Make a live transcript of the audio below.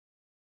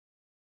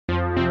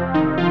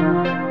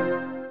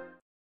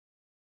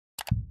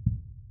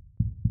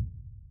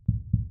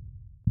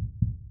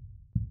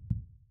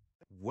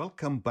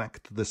Welcome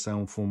back to the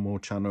Sound for More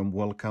channel and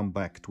welcome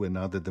back to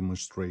another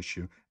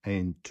demonstration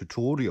and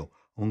tutorial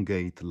on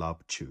Gatelab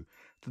 2.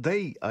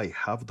 Today I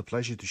have the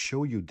pleasure to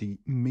show you the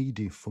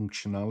MIDI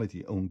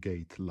functionality on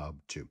Gatelab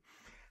 2.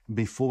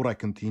 Before I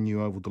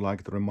continue, I would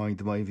like to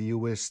remind my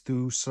viewers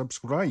to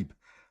subscribe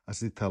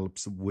as it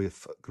helps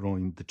with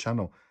growing the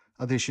channel.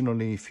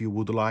 Additionally, if you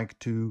would like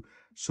to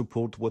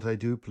support what I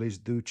do, please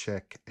do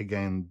check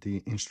again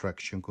the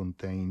instruction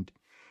contained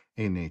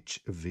in each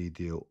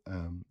video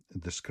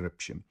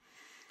description.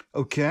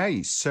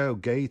 Okay, so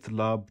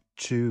Gatelab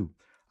 2.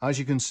 As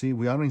you can see,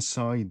 we are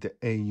inside the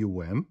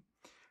AUM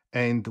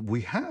and we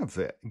have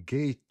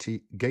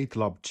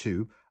Gatelab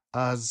 2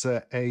 as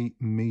a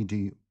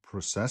MIDI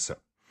processor.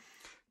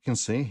 You can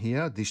see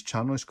here, this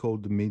channel is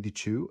called MIDI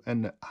 2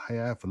 and I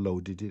have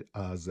loaded it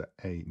as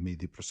a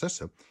MIDI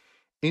processor.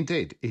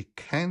 Indeed, it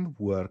can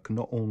work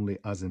not only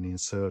as an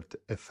insert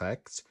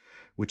effect,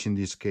 which in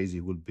this case it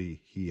will be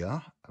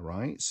here,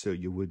 right? So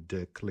you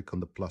would click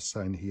on the plus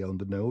sign here on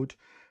the node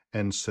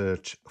and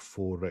search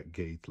for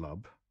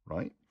Gatelab,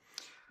 right?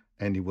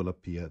 And it will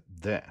appear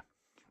there,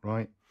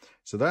 right?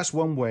 So that's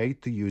one way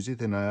to use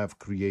it, and I have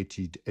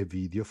created a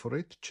video for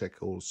it.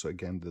 Check also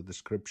again the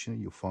description.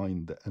 You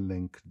find a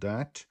link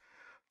that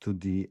to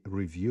the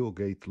review of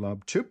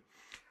Gatelab 2.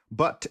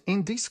 But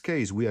in this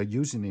case, we are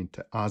using it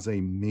as a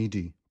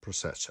MIDI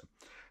processor.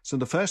 So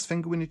the first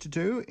thing we need to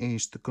do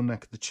is to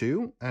connect the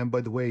two. And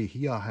by the way,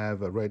 here I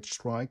have a red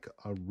strike.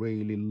 I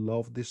really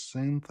love this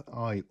synth.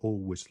 I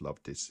always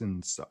loved it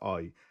since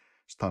I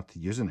started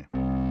using it.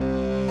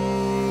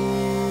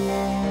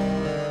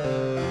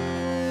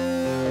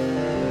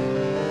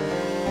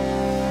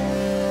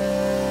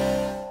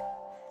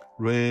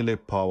 Really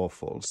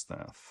powerful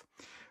stuff.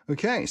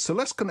 Okay, so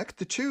let's connect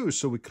the two.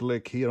 So we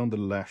click here on the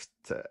left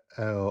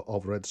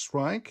of red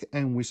strike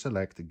and we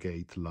select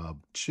Gatelab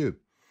 2.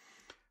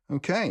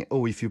 Okay,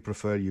 or if you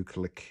prefer, you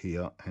click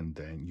here and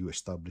then you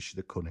establish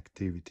the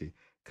connectivity.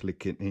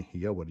 Clicking in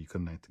here where you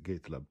connect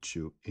Gatelab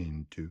 2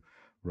 into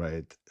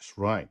red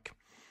strike.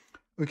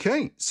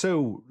 Okay,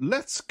 so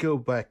let's go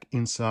back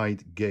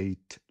inside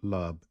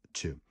Gatelab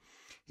 2.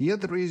 Here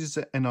there is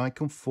an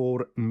icon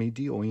for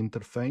MIDI or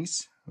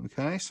interface.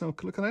 Okay, so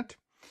click on it.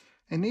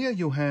 And here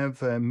you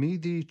have a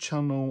MIDI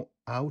channel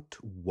out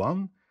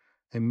 1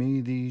 and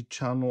MIDI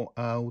channel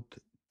out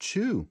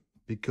 2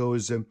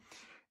 because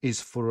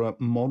it's for a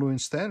mono and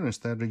stereo. In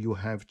stereo you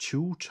have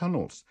 2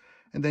 channels.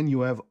 And then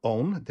you have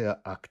on, they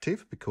are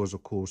active because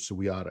of course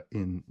we are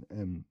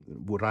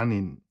we're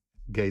running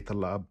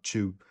Gatelab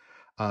 2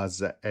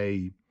 as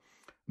a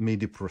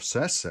MIDI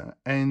processor.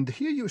 And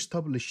here you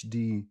establish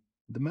the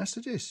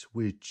messages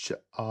which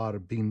are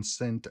being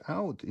sent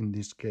out, in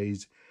this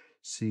case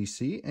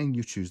CC, and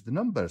you choose the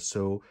number.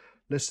 So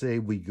let's say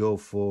we go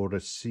for a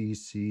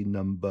CC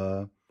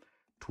number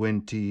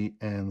 20,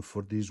 and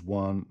for this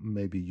one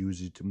maybe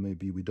use it,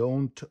 maybe we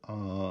don't,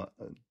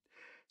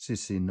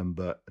 CC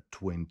number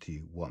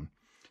 21.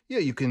 Yeah,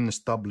 you can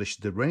establish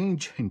the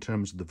range in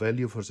terms of the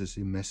value for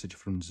CC message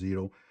from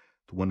 0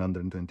 to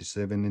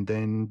 127, and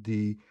then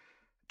the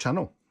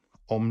channel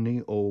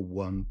omni or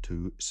 1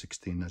 to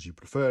 16 as you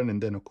prefer,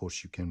 and then of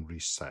course you can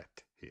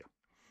reset here.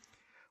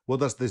 What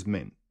does this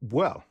mean?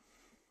 Well,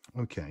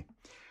 okay,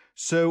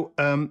 so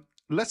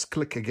let's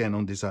click again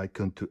on this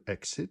icon to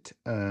exit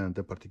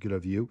the particular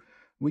view.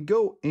 We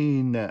go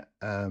in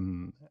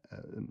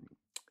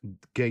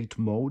gate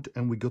mode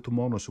and we go to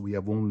mono, so we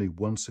have only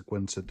one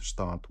sequencer to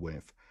start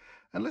with.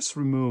 And let's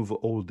remove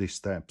all these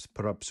steps.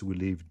 Perhaps we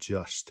leave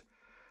just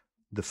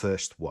the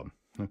first one.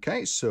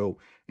 Okay, so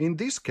in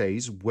this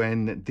case,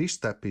 when this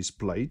step is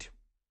played,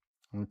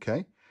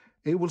 okay,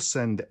 it will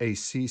send a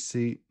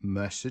CC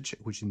message,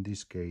 which in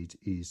this case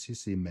is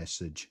CC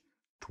message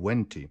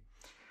 20.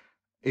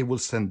 It will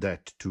send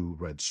that to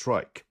red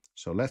strike.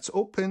 So let's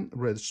open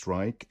red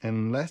strike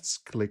and let's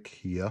click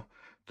here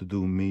to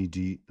do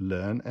MIDI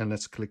learn, and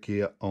let's click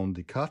here on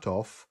the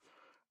cutoff.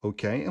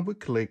 Okay, and we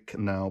click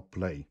now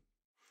play.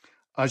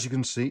 As you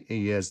can see,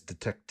 he is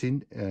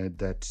detecting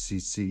that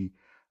CC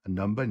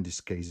number. In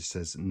this case it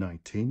says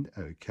 19.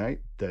 Okay,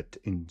 that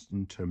in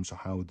terms of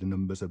how the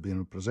numbers are being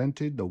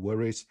represented, no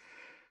worries.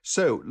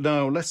 So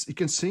now you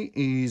can see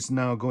is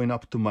now going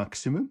up to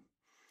maximum,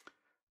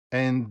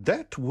 and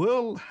that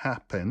will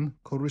happen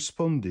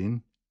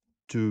corresponding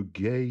to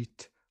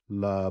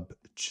Gatelab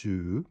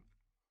 2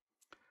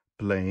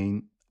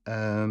 playing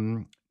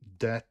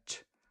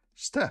that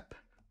step.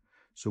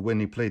 So when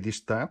you play this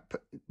step,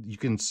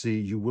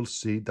 you will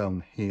see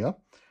down here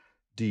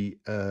the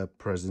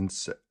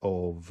presence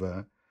of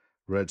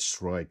red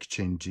strike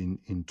changing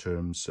in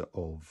terms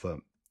of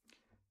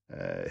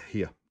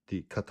here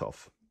the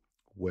cutoff.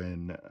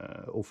 When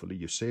hopefully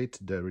you see it,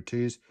 there it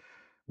is.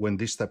 When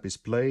this step is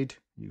played,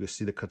 you will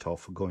see the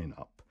cutoff going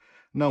up.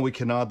 Now we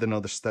can add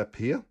another step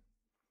here,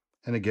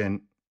 and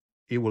again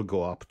it will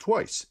go up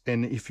twice.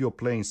 And if you're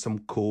playing some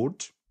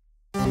chord,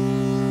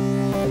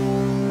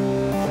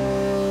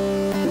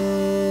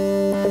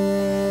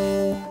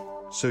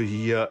 So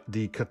here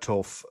the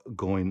cutoff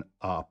going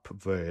up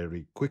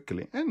very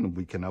quickly, and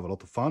we can have a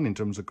lot of fun in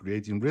terms of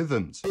creating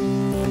rhythms.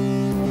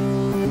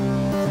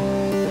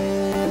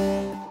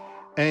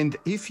 And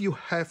if you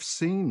have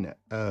seen,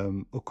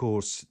 of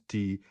course,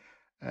 the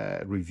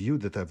review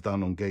that I've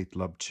done on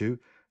Gatelab 2,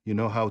 you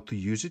know how to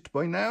use it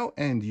by now,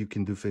 and you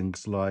can do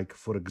things like,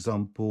 for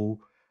example,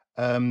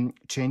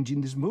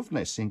 changing the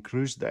smoothness,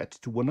 increase that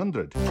to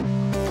 100.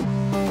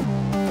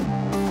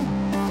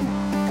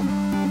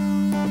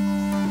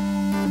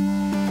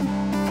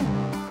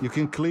 You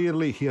can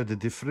clearly hear the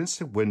difference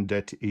when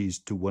that is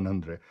to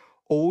 100.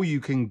 Or you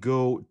can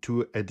go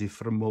to a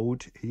different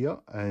mode here,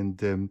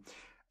 and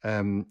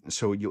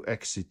so you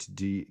exit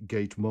the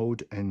gate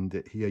mode,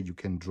 and here you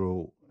can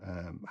draw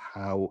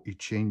how it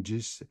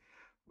changes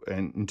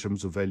and in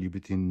terms of value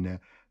between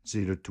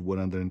 0 to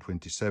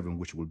 127,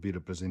 which will be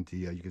represented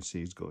here. You can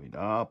see it's going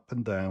up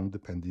and down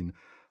depending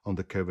on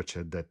the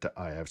curvature that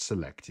I have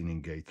selected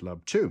in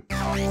Gatelab 2.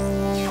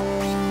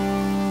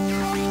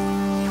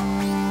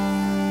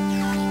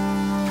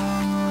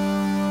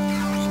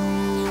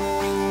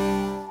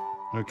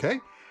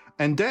 Okay,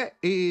 and that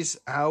is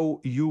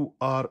how you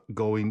are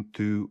going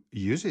to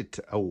use it,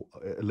 or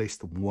at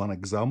least one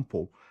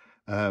example,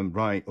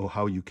 right, or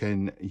how you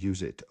can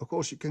use it. Of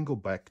course, you can go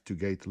back to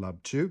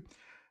Gatelab 2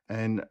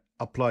 and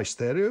apply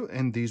stereo,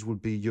 and this will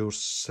be your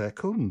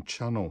second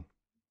channel,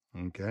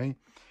 okay?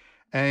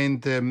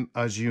 And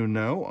as you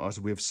know, as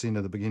we have seen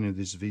at the beginning of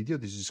this video,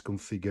 this is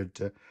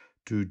configured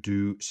to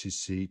do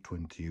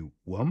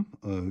CC21,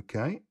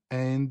 okay?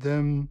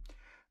 And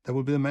that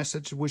will be the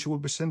message which will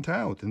be sent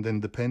out, and then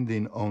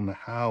depending on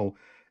how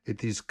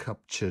it is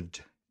captured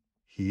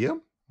here,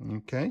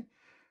 okay,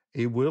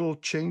 it will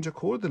change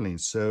accordingly.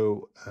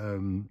 So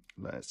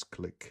let's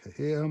click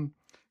here,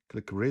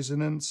 click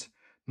resonance.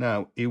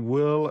 Now it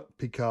will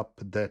pick up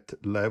that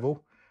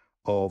level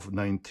of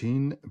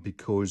 19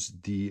 because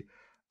the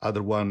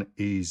other one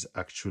is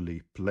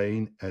actually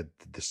playing at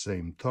the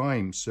same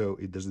time, so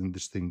it doesn't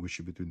distinguish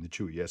between the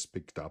two. Yes,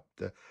 picked up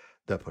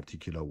that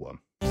particular one.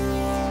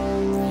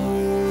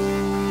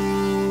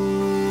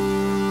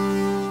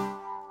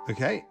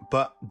 Okay,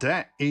 but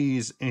that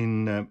is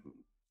in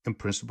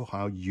principle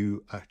how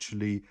you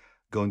actually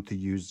going to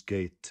use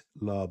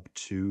Gatelab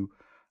 2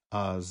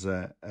 as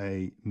a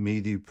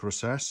MIDI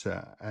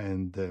processor,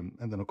 and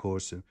then of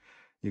course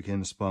you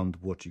can expand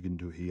what you can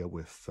do here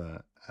with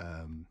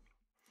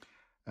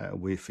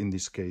in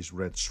this case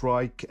Red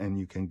Strike, and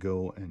you can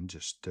go and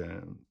just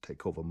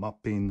take over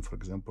mapping, for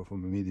example,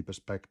 from a MIDI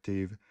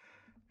perspective,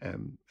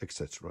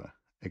 etc,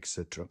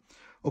 etc.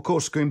 Of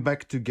course, going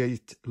back to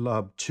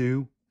Gatelab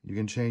 2, you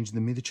can change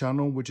the MIDI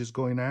channel which is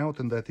going out,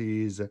 and that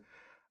is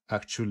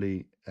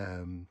actually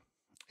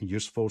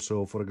useful.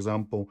 So for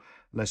example,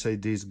 let's say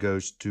this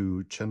goes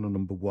to channel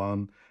number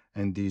 1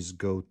 and these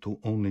go to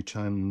only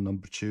channel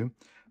number 2.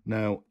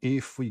 Now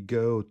if we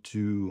go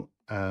to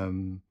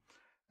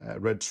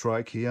Red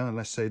Strike here,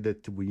 let's say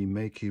that we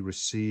make it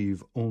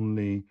receive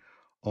only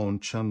on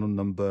channel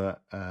number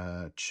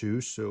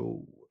 2,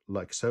 so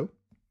like so,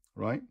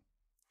 right?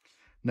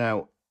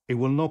 Now it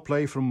will not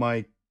play from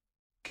my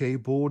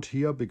keyboard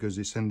here because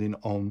it's sending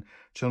on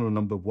channel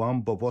number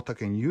 1, but what I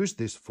can use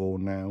this for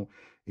now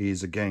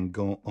is again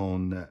go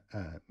on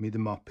MIDI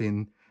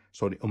mapping,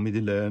 sorry, on MIDI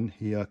learn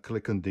here,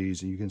 click on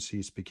these, and you can see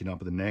it's picking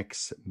up the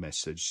next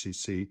message,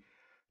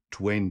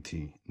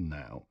 CC20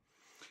 now.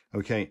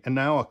 Okay, and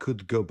now I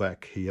could go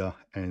back here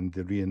and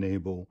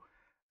re-enable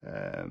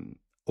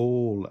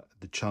all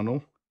the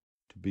channel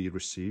to be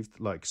received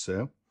like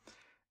so,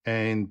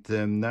 and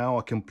now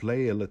I can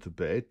play a little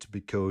bit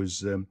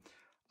because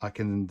I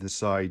can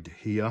decide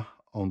here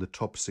on the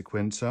top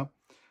sequencer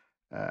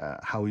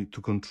how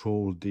to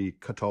control the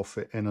cutoff,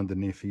 and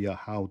underneath here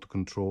how to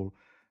control,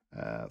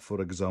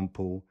 for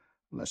example,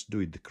 let's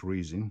do it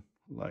decreasing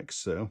like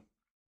so,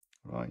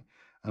 right?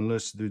 And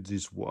let's do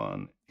this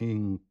one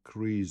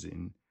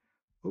increasing,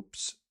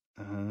 oops,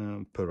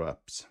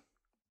 perhaps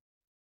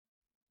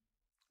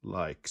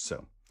like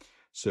so.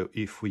 So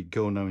if we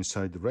go now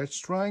inside the Red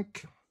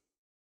Strike,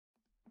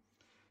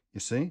 you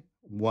see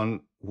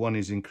one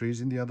is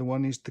increasing, the other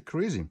one is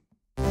decreasing.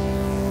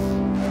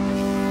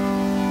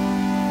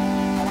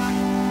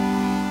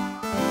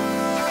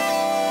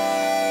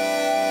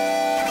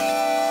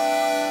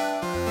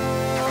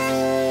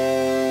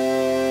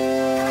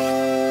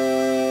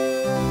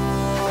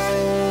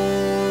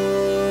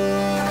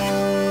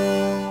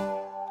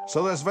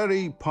 So that's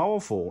very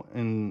powerful,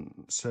 and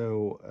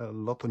so a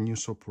lot of new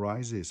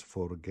surprises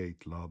for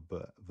Gatelab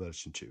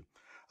version 2.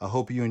 I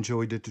hope you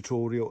enjoyed the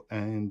tutorial,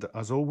 and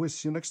as always,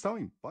 see you next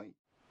time. Bye.